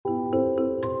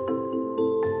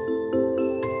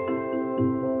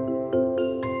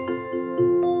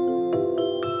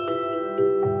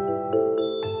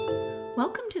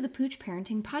to the Pooch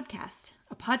Parenting Podcast,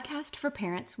 a podcast for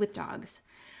parents with dogs.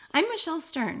 I'm Michelle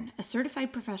Stern, a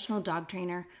certified professional dog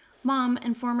trainer, mom,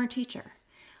 and former teacher.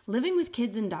 Living with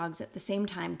kids and dogs at the same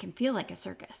time can feel like a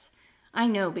circus. I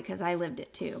know because I lived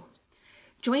it too.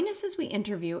 Join us as we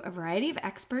interview a variety of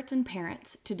experts and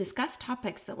parents to discuss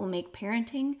topics that will make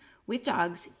parenting with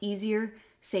dogs easier,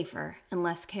 safer, and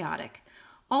less chaotic,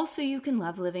 all so you can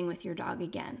love living with your dog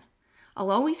again.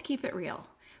 I'll always keep it real,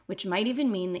 which might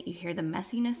even mean that you hear the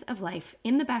messiness of life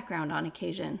in the background on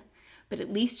occasion, but at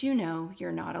least you know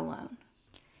you're not alone.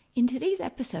 In today's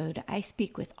episode, I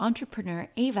speak with entrepreneur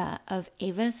Ava of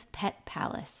Ava's Pet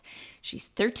Palace. She's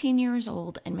 13 years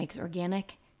old and makes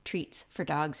organic treats for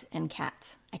dogs and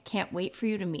cats. I can't wait for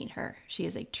you to meet her. She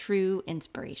is a true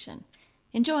inspiration.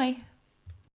 Enjoy!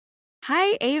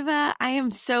 Hi, Ava. I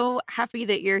am so happy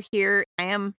that you're here. I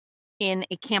am in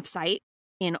a campsite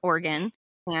in Oregon,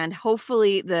 and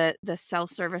hopefully the cell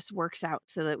service works out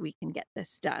so that we can get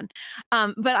this done.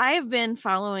 But I have been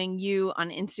following you on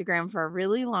Instagram for a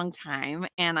really long time,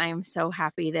 and I'm so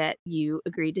happy that you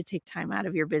agreed to take time out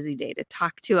of your busy day to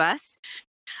talk to us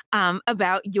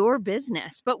about your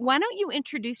business. But why don't you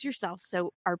introduce yourself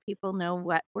so our people know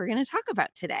what we're going to talk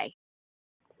about today?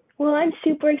 Well, I'm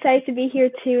super excited to be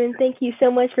here too, and thank you so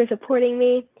much for supporting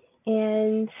me,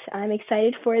 and I'm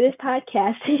excited for this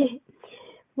podcast.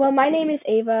 Well, my name is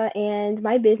Ava, and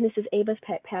my business is Ava's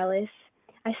Pet Palace.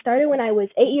 I started when I was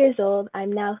 8 years old.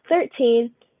 I'm now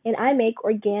 13, and I make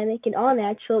organic and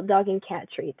all-natural dog and cat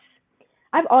treats.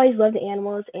 I've always loved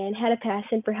animals and had a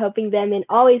passion for helping them and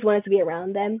always wanted to be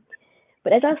around them.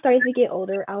 But as I was starting to get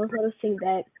older, I was noticing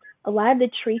that a lot of the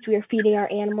treats we were feeding our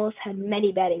animals had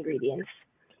many bad ingredients.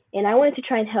 And I wanted to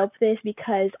try and help this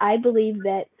because I believe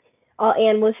that all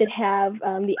animals should have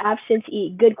the option to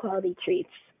eat good quality treats.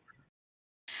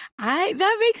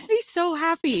 That makes me so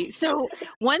happy. So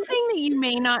one thing that you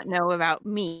may not know about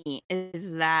me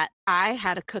is that I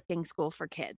had a cooking school for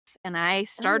kids, and I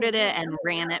started it and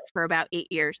ran it for about 8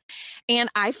 years, and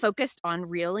I focused on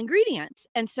real ingredients.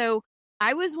 And so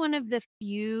I was one of the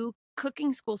few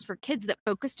cooking schools for kids that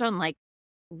focused on like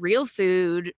real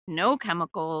food, no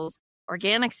chemicals,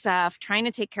 organic stuff, trying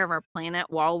to take care of our planet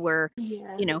while we're,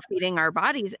 feeding our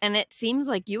bodies. And it seems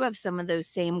like you have some of those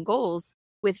same goals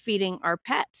with feeding our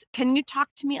pets. Can you talk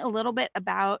to me a little bit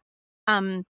about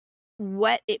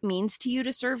what it means to you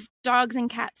to serve dogs and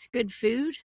cats good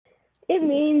food? It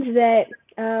means that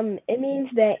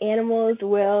animals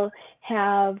will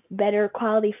have better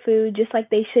quality food, just like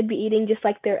they should be eating, just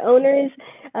like their owners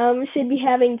should be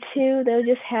having too. They'll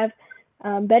just have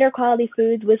better quality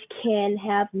foods, which can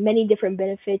have many different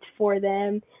benefits for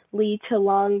them, lead to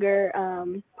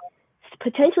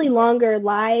potentially longer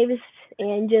lives,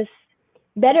 and just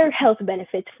better health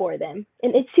benefits for them.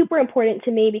 And it's super important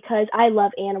to me because I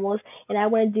love animals and I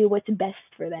want to do what's best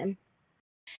for them.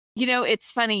 You know,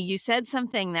 it's funny. You said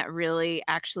something that really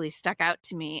actually stuck out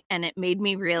to me, and it made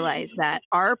me realize that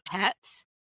our pets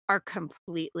are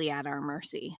completely at our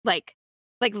mercy. Like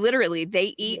literally,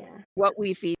 they eat what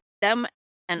we feed them,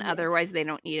 and otherwise they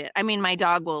don't eat it. I mean, my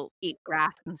dog will eat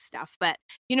grass and stuff, but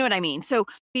you know what I mean? So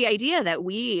the idea that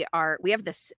we have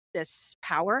this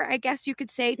power, I guess you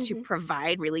could say, to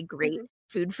provide really great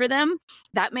food for them,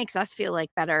 that makes us feel like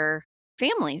better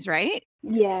families, right?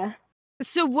 Yeah.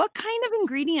 So what kind of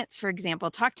ingredients, for example?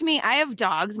 Talk to me. I have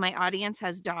dogs. My audience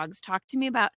has dogs. Talk to me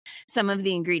about some of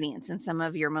the ingredients and some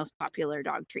of your most popular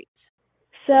dog treats.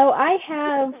 So I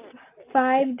have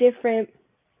 6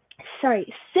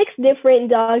 different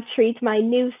dog treats, my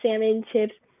new salmon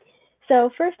chips.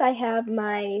 So first I have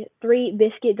my 3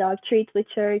 biscuit dog treats,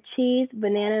 which are cheese,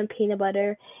 banana, and peanut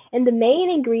butter. And the main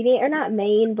ingredient, or not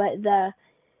main, but the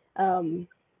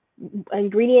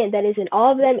ingredient that is in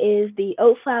all of them is the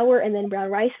oat flour and then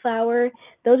brown rice flour.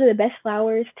 Those are the best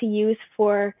flours to use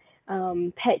for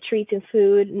pet treats and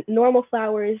food. Normal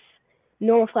flour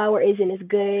isn't as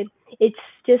good. It's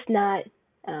just not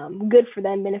good for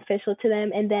them, beneficial to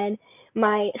them. And then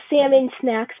my salmon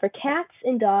snacks for cats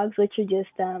and dogs, which are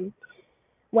just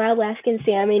wild Alaskan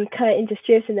salmon cut into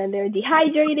strips, and then they're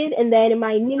dehydrated. And then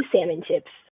my new salmon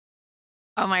chips.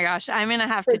 Oh my gosh, I'm going to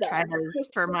have to try those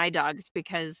for my dogs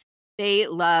because they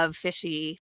love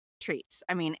fishy treats.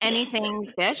 I mean,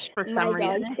 anything fish for some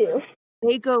reason. Too.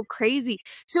 They go crazy.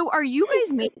 So are you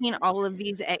guys making all of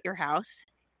these at your house?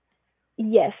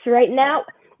 Yes, right now.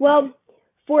 Well,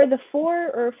 for the 5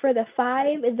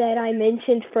 that I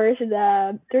mentioned first,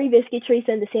 the 3 biscuit treats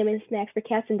and the salmon snacks for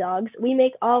cats and dogs, we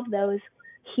make all of those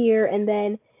here. And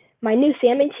then my new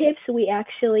salmon chips, we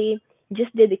actually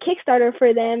just did the Kickstarter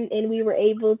for them, and we were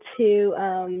able to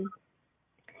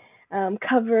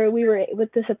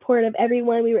with the support of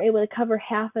everyone, we were able to cover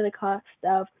half of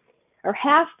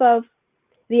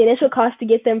the initial cost to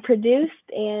get them produced.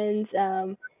 And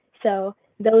so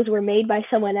those were made by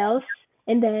someone else.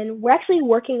 And then we're actually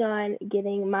working on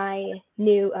getting my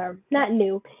my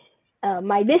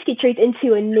biscuit treats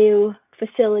into a new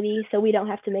facility so we don't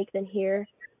have to make them here,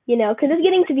 because it's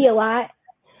getting to be a lot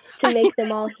to make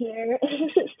them all here.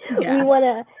 Yeah. We want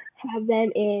to have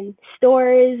them in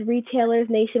stores, retailers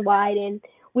nationwide, and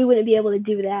we wouldn't be able to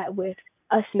do that with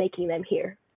us making them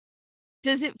here.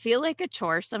 Does it feel like a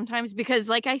chore sometimes? Because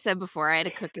like I said before, I had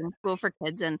a cooking school for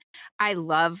kids and I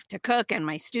love to cook, and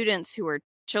my students who are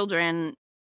children,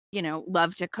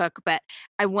 love to cook, but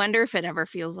I wonder if it ever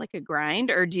feels like a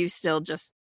grind, or do you still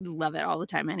just love it all the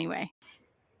time anyway?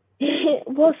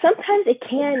 Well, sometimes it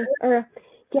can, sometimes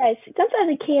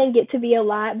it can get to be a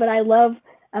lot, but I love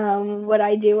what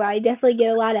I do. I definitely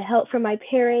get a lot of help from my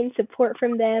parents, support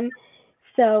from them.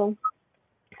 So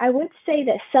I would say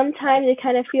that sometimes it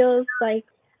kind of feels like,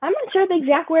 I'm not sure the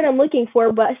exact word I'm looking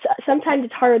for, but sometimes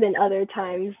it's harder than other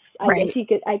times. I guess you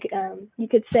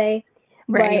could say.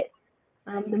 Right.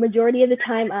 But the majority of the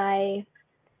time, I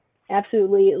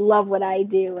absolutely love what I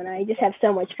do, and I just have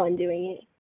so much fun doing it.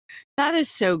 That is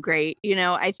so great.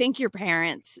 I think your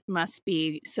parents must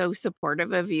be so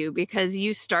supportive of you because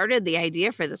you started the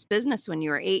idea for this business when you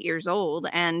were 8 years old.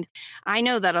 And I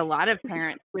know that a lot of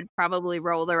parents would probably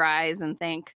roll their eyes and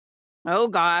think, oh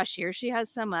gosh, here she has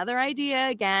some other idea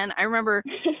again. I remember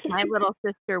my little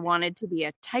sister wanted to be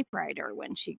a typewriter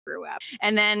when she grew up.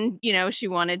 And then, she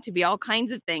wanted to be all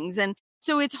kinds of things. And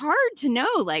so it's hard to know,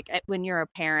 like when you're a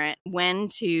parent, when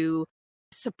to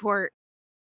support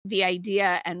the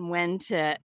idea and when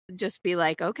to just be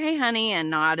like, okay, honey, and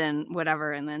nod and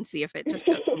whatever, and then see if it just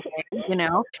goes away,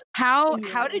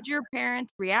 How did your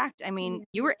parents react? I mean,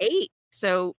 you were 8,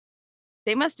 so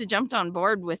they must have jumped on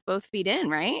board with both feet in,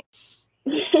 right?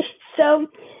 So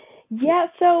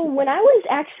when I was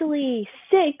actually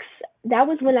 6, that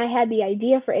was when I had the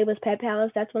idea for Ava's Pet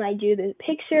Palace. That's when I drew the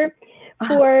picture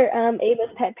for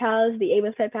Ava's Pet Palace, the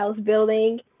Ava's Pet Palace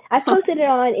building. I posted it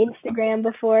on Instagram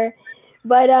before,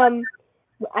 but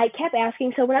I kept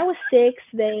asking. So when I was 6,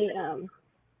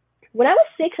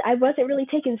 I wasn't really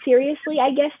taken seriously,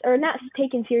 I guess, or not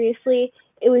taken seriously.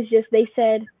 It was just they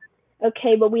said,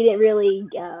 okay, but we didn't really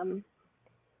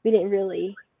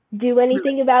do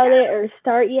anything about it or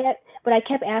start yet. But I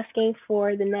kept asking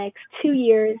for the next 2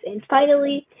 years, and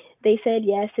finally they said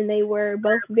yes, and they were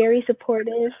both very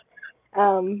supportive.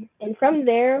 And from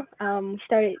there,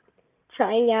 started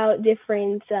trying out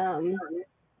different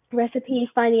recipes,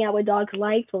 finding out what dogs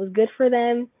liked, what was good for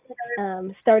them,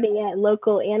 starting at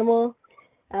local animal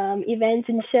events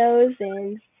and shows,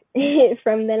 and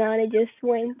from then on it just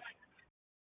went.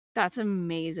 That's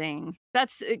amazing.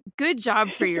 That's a good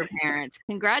job for your parents.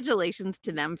 Congratulations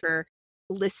to them for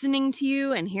listening to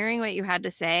you and hearing what you had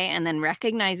to say, and then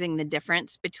recognizing the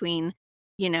difference between,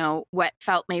 what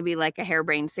felt maybe like a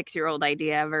harebrained 6-year-old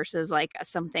idea versus like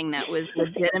something that was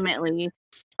legitimately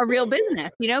a real business,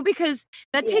 because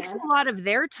that takes a lot of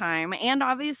their time and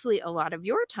obviously a lot of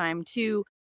your time to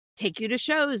take you to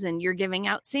shows, and you're giving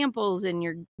out samples and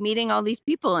you're meeting all these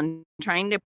people and trying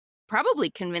to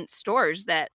probably convince stores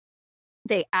that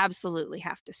they absolutely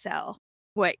have to sell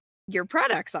what your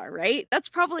products are, right? That's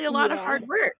probably a lot of hard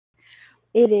work.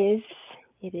 It is.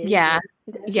 Yeah.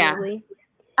 Definitely. Yeah.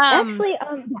 Actually,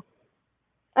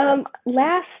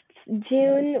 last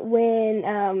June when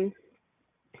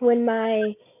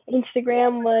my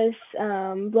Instagram was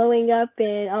blowing up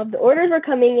and all the orders were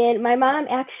coming in, my mom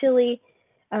actually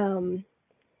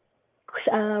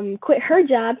quit her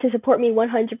job to support me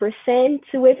 100%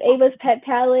 with Ava's Pet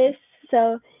Palace.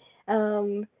 So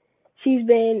she's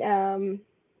been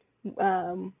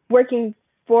working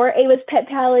for Ava's Pet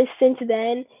Palace since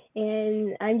then,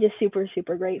 and I'm just super,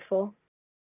 super grateful.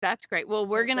 That's great. Well,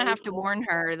 we're going to have to warn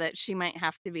her that she might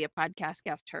have to be a podcast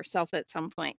guest herself at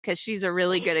some point, because she's a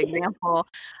really good example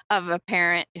of a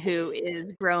parent who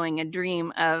is growing a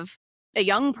dream of a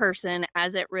young person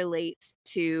as it relates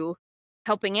to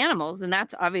helping animals. And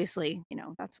that's obviously,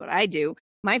 that's what I do.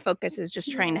 My focus is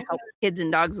just trying to help kids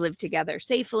and dogs live together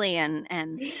safely and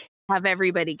have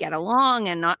everybody get along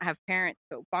and not have parents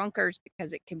go bonkers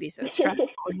because it can be so stressful,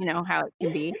 how it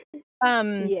can be.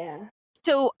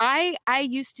 So I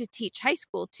used to teach high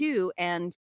school too.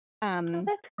 And I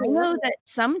know that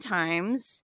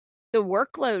sometimes the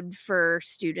workload for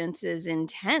students is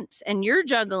intense, and you're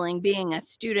juggling being a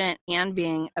student and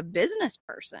being a business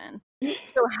person.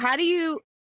 So how do you,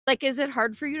 is it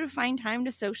hard for you to find time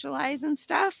to socialize and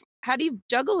stuff? How do you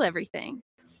juggle everything?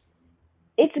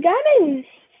 It's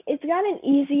it's gotten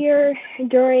easier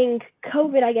during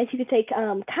COVID, I guess you could say,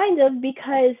 kind of,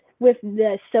 because with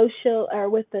the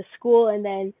with the school and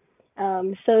then Yeah.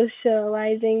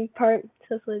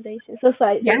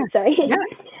 sorry,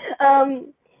 Yeah.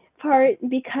 part,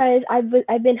 because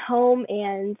I've been home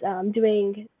and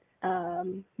doing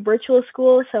virtual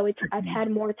school, so I've had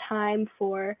more time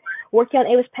for working on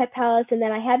Ava's Pet Palace, and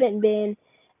then I haven't been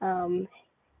um,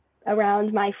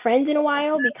 around my friends in a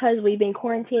while because we've been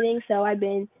quarantining, so I've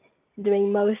been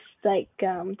doing most like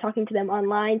talking to them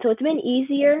online. So it's been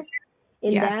easier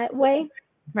in Yeah. that way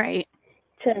Right.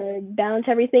 to balance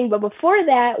everything. But before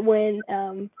that, when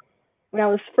I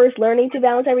was first learning to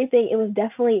balance everything, it was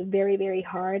definitely very, very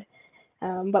hard.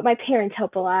 But my parents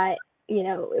help a lot. You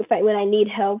know, when I need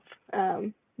help,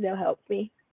 they'll help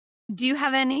me. Do you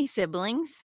have any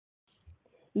siblings?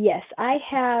 Yes, I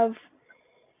have.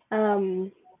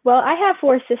 Well, I have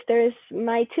four sisters.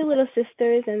 My two little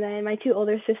sisters, and then my two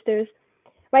older sisters.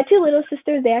 My two little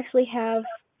sisters, they actually have.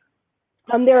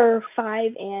 They're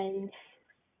 5 and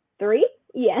 3.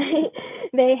 Yeah,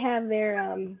 they have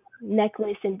their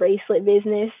necklace and bracelet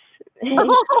business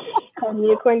called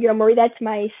Unicorn Girl Marie. That's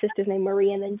my sister's name,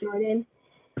 Marie, and then Jordan.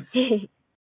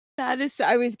 That is,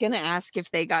 I was going to ask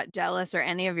if they got jealous or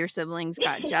any of your siblings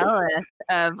got jealous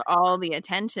of all the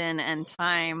attention and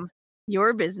time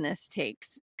your business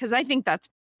takes. Because I think that's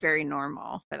very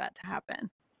normal for that to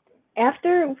happen.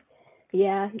 After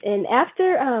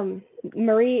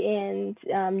Marie and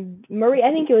Marie,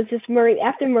 I think it was just Marie.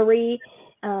 After Marie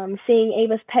seeing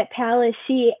Ava's Pet Palace,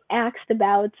 she asked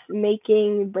about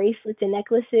making bracelets and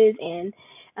necklaces, and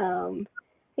I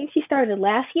think she started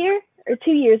last year or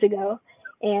 2 years ago,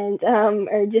 and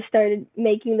or just started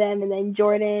making them. And then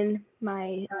Jordan,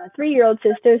 my 3-year-old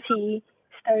sister, she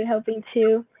started helping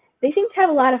too. They seem to have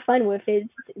a lot of fun with it.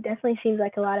 It definitely seems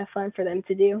like a lot of fun for them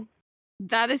to do.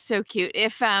 That is so cute.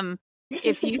 If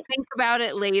you think about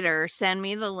it later, send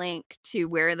me the link to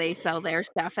where they sell their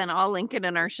stuff, and I'll link it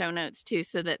in our show notes too,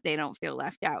 so that they don't feel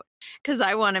left out. Because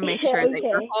I want to make sure that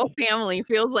your Okay. whole family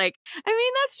feels like, I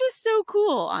mean, that's just so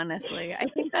cool, honestly. I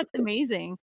think that's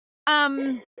amazing.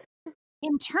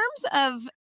 In terms of,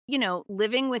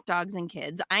 living with dogs and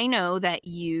kids, I know that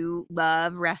you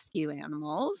love rescue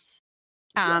animals.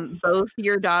 Yes. Both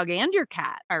your dog and your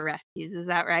cat are rescues. Is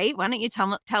that right? Why don't you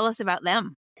tell us about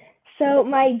them? So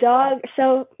my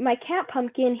cat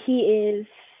Pumpkin, he is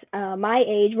my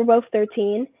age. We're both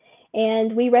 13,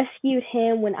 and we rescued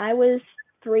him when I was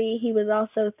 3. He was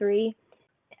also 3.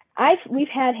 We've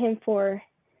had him for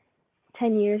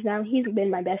 10 years now. He's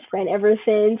been my best friend ever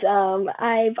since.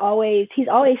 He's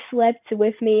always slept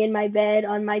with me in my bed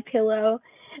on my pillow,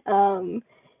 and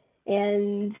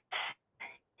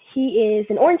he is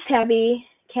an orange tabby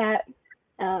cat.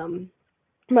 Um,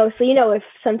 Mostly, if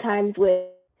sometimes with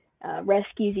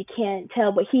rescues you can't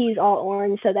tell, but he's all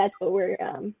orange, so that's what we're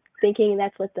thinking.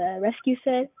 That's what the rescue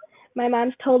said. My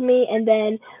mom's told me. And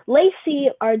then Lacey,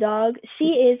 our dog, she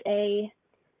is a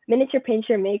miniature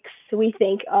pinscher mix. We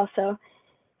think also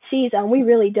we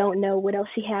really don't know what else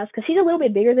she has because she's a little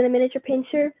bit bigger than a miniature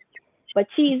pinscher, but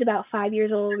she's about 5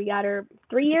 years old. We got her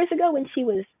 3 years ago when she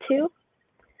was 2,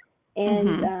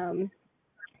 and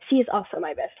she is also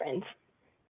my best friend.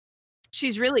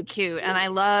 She's really cute, and I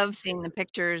love seeing the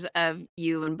pictures of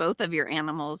you and both of your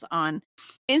animals on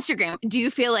Instagram. Do you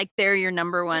feel like they're your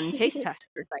number one taste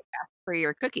testers, I guess, for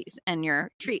your cookies and your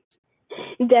treats?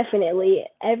 Definitely.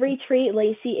 Every treat,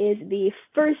 Lacey is the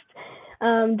first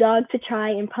dog to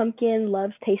try, and Pumpkin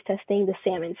loves taste testing the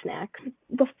salmon snack.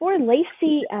 Before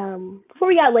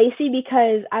we got Lacey,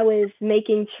 because I was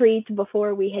making treats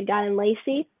before we had gotten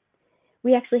Lacey,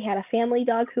 we actually had a family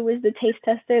dog who was the taste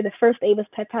tester, the first Ava's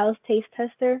Pet Palace taste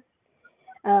tester.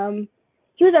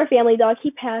 He was our family dog.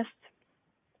 He passed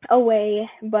away,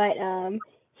 but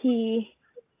he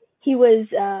was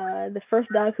the first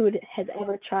dog who had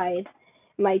ever tried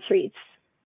my treats.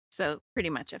 So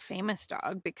pretty much a famous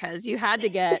dog, because you had to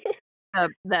get the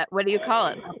what do you call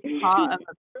it? The paw of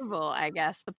approval, I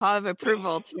guess. The paw of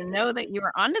approval to know that you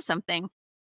were onto something,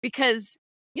 because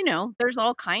there's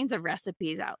all kinds of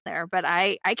recipes out there, but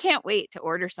I can't wait to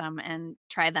order some and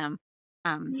try them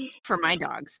for my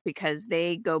dogs, because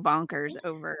they go bonkers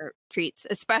over treats,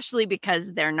 especially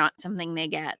because they're not something they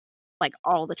get like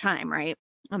all the time, right?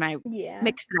 And I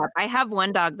mix it up. I have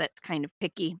one dog that's kind of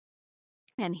picky,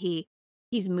 and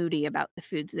he's moody about the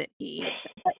foods that he eats,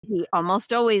 but he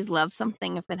almost always loves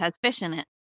something if it has fish in it.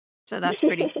 So that's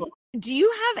pretty cool. Do you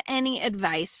have any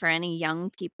advice for any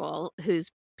young people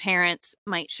whose parents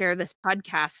might share this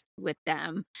podcast with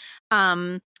them,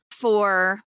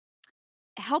 for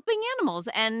helping animals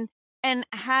and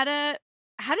how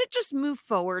just move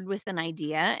forward with an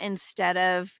idea instead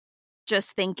of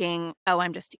just thinking, oh,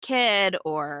 I'm just a kid,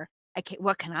 or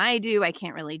what can I do? I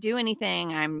can't really do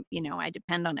anything. I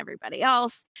depend on everybody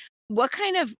else.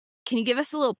 Can you give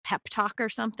us a little pep talk or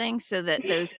something so that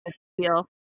those kids feel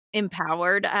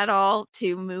empowered at all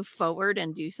to move forward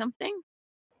and do something?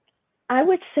 I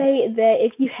would say that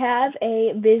if you have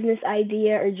a business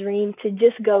idea or dream, to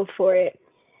just go for it.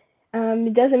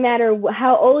 It doesn't matter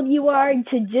how old you are,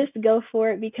 to just go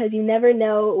for it, because you never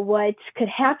know what could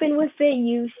happen with it.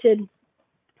 You should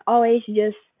always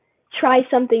just try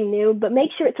something new, but make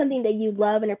sure it's something that you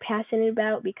love and are passionate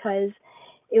about, because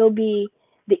it will be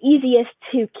the easiest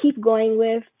to keep going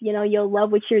with. You'll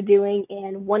love what you're doing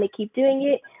and want to keep doing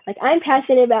it. Like, I'm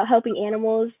passionate about helping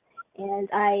animals, and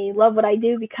I love what I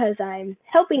do because I'm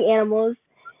helping animals,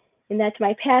 and that's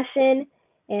my passion.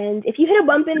 And if you hit a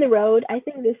bump in the road, I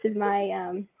think this is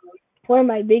my one of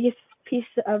my biggest pieces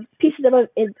of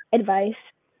advice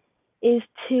is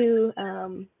to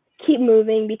keep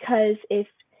moving, because if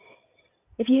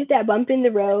you hit that bump in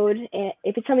the road, and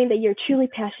if it's something that you're truly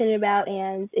passionate about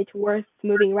and it's worth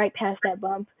moving right past that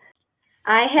bump.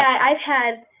 I've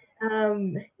had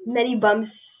many bumps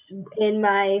on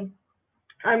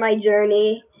my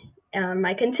journey,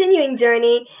 my continuing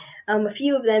journey. A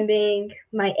few of them being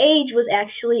my age was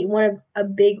actually a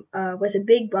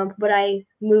big bump, but I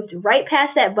moved right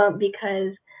past that bump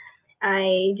because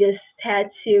I just had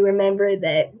to remember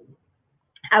that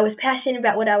I was passionate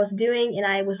about what I was doing, and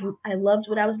I loved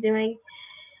what I was doing,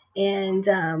 and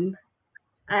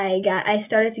I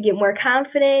started to get more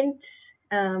confident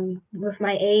with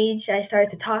my age. I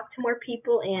started to talk to more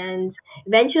people, and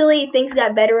eventually things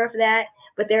got better after that.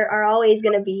 But there are always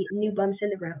going to be new bumps in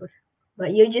the road.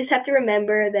 But you just have to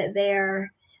remember that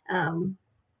they're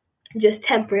just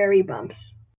temporary bumps.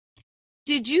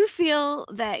 Did you feel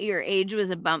that your age was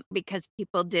a bump because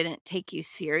people didn't take you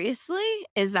seriously?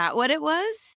 Is that what it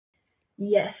was?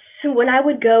 Yes. So when I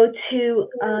would go to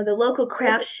the local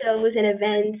craft shows and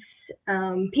events,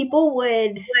 people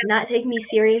would not take me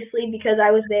seriously because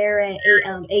I was there at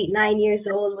 9 years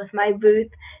old with my booth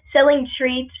selling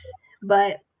treats.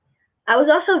 But I was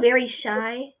also very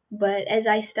shy. But as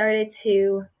I started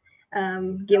to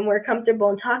get more comfortable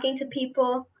in talking to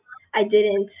people, I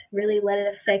didn't really let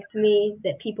it affect me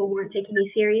that people weren't taking me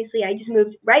seriously. I just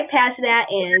moved right past that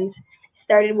and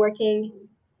started working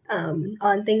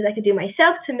on things I could do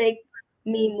myself to make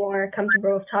me more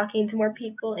comfortable with talking to more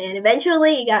people. And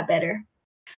eventually it got better.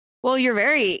 Well, you're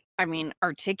very,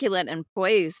 articulate and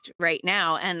poised right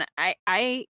now. And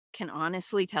I can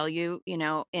honestly tell you,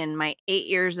 in my 8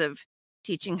 years of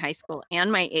teaching high school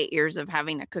and my 8 years of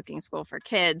having a cooking school for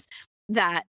kids,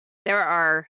 that there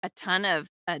are a ton of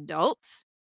adults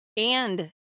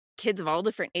and kids of all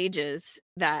different ages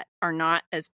that are not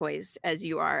as poised as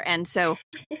you are. And so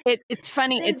it's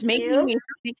funny. It's making me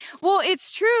think, well,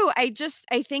 it's true. I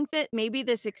think that maybe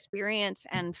this experience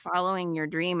and following your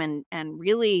dream and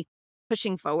really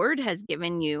pushing forward has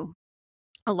given you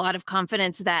a lot of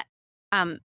confidence that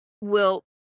will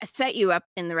set you up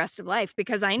in the rest of life.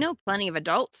 Because I know plenty of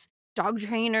adults, dog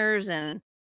trainers, and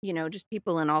just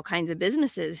people in all kinds of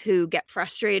businesses who get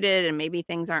frustrated and maybe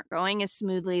things aren't going as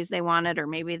smoothly as they wanted, or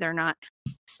maybe they're not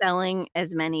selling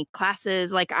as many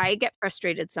classes. Like, I get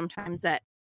frustrated sometimes that,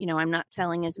 I'm not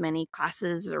selling as many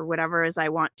classes or whatever as I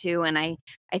want to. And I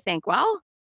think, well,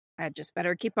 I just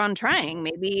better keep on trying.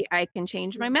 Maybe I can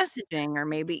change my messaging, or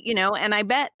maybe, and I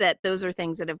bet that those are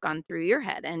things that have gone through your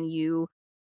head and you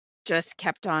just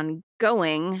kept on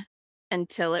going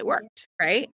until it worked,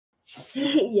 right?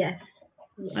 Yes.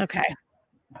 Okay.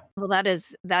 Well, that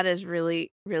is really,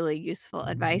 really useful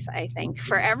advice, I think,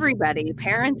 for everybody,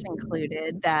 parents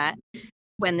included, that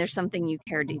when there's something you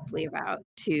care deeply about,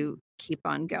 to keep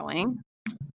on going.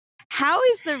 How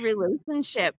is the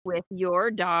relationship with your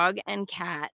dog and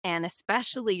cat, and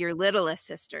especially your littlest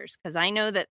sisters? Because I know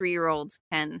that 3-year-olds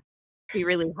can be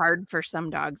really hard for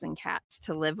some dogs and cats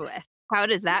to live with. How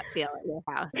does that feel at your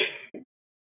house?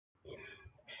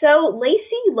 So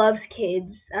Lacey loves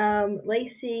kids.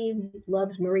 Lacey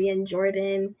loves Maria and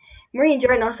Jordan. Maria and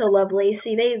Jordan also love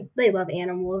Lacey. They love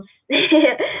animals.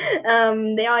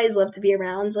 They always love to be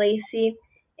around Lacey.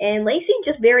 And Lacey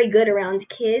just very good around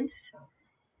kids.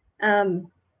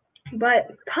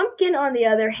 But Pumpkin, on the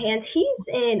other hand,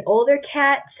 he's an older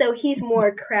cat, so he's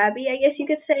more crabby, I guess you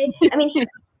could say. I mean,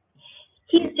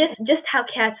 he's just how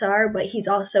cats are, but he's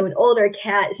also an older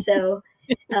cat. So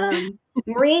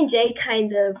Marie and Jay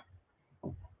kind of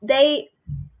they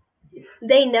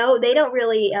know they don't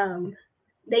really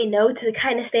they know to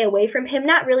kind of stay away from him.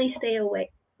 Not really stay away.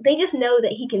 They just know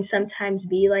that he can sometimes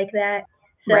be like that,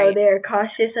 so Right. they're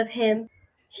cautious of him.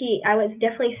 I would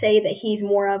definitely say that he's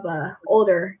more of a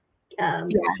older. Yeah.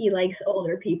 He likes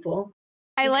older people.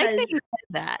 I like Because- that you said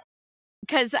that,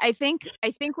 because I think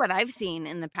what I've seen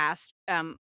in the past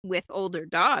with older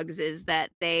dogs is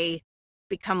that they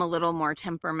become a little more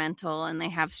temperamental and they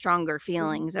have stronger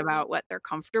feelings about what they're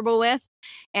comfortable with,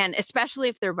 and especially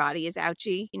if their body is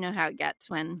ouchy. You know how it gets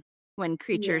when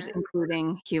creatures, Yeah.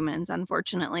 including humans,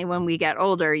 unfortunately, when we get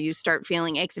older, you start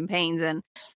feeling aches and pains, and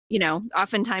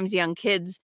oftentimes young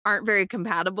kids aren't very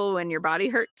compatible when your body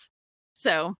hurts.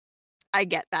 So I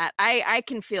get that. I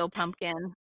can feel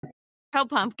Pumpkin. Tell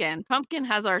Pumpkin. Pumpkin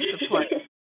has our support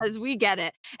as we get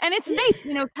it. And it's nice,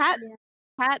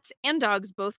 cats and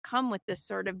dogs both come with this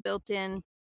sort of built-in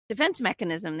defense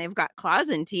mechanism. They've got claws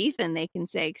and teeth, and they can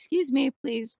say, "Excuse me,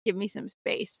 please give me some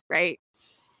space," right?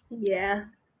 Yeah.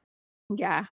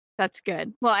 Yeah, that's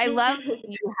good. Well, I love that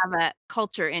you have a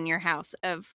culture in your house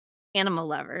of animal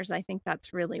lovers. I think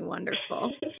that's really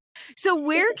wonderful. So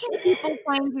where can people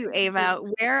find you, Ava?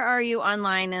 Where are you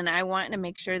online? And I want to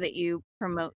make sure that you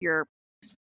promote your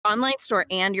online store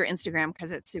and your Instagram,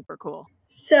 because it's super cool.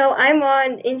 So I'm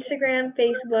on Instagram,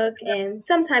 Facebook, and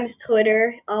sometimes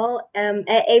Twitter, all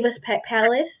at Ava's Pet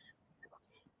Palace.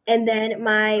 And then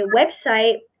my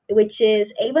website, which is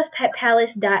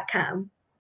avaspetpalace.com.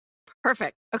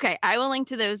 Perfect. Okay, I will link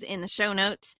to those in the show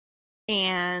notes,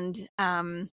 and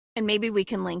maybe we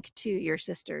can link to your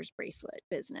sister's bracelet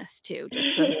business too,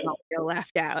 just so they don't feel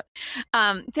left out.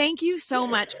 Thank you so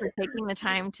much for taking the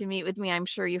time to meet with me. I'm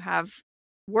sure you have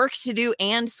work to do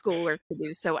and schoolwork to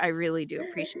do, so I really do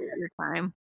appreciate your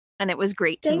time, and it was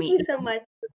great to meet you. Thank you so much.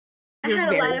 You're I had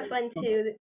a very lot of fun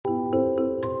too.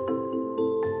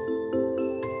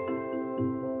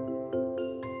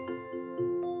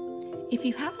 If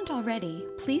you haven't already,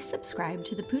 please subscribe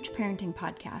to the Pooch Parenting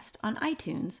Podcast on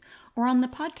iTunes or on the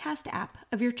podcast app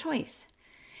of your choice.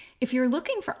 If you're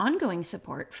looking for ongoing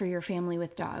support for your family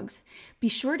with dogs, be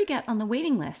sure to get on the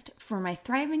waiting list for my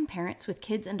Thriving Parents with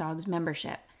Kids and Dogs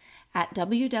membership at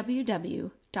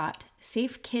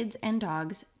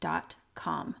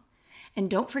www.safekidsanddogs.com. And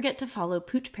don't forget to follow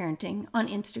Pooch Parenting on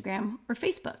Instagram or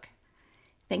Facebook.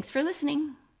 Thanks for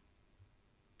listening.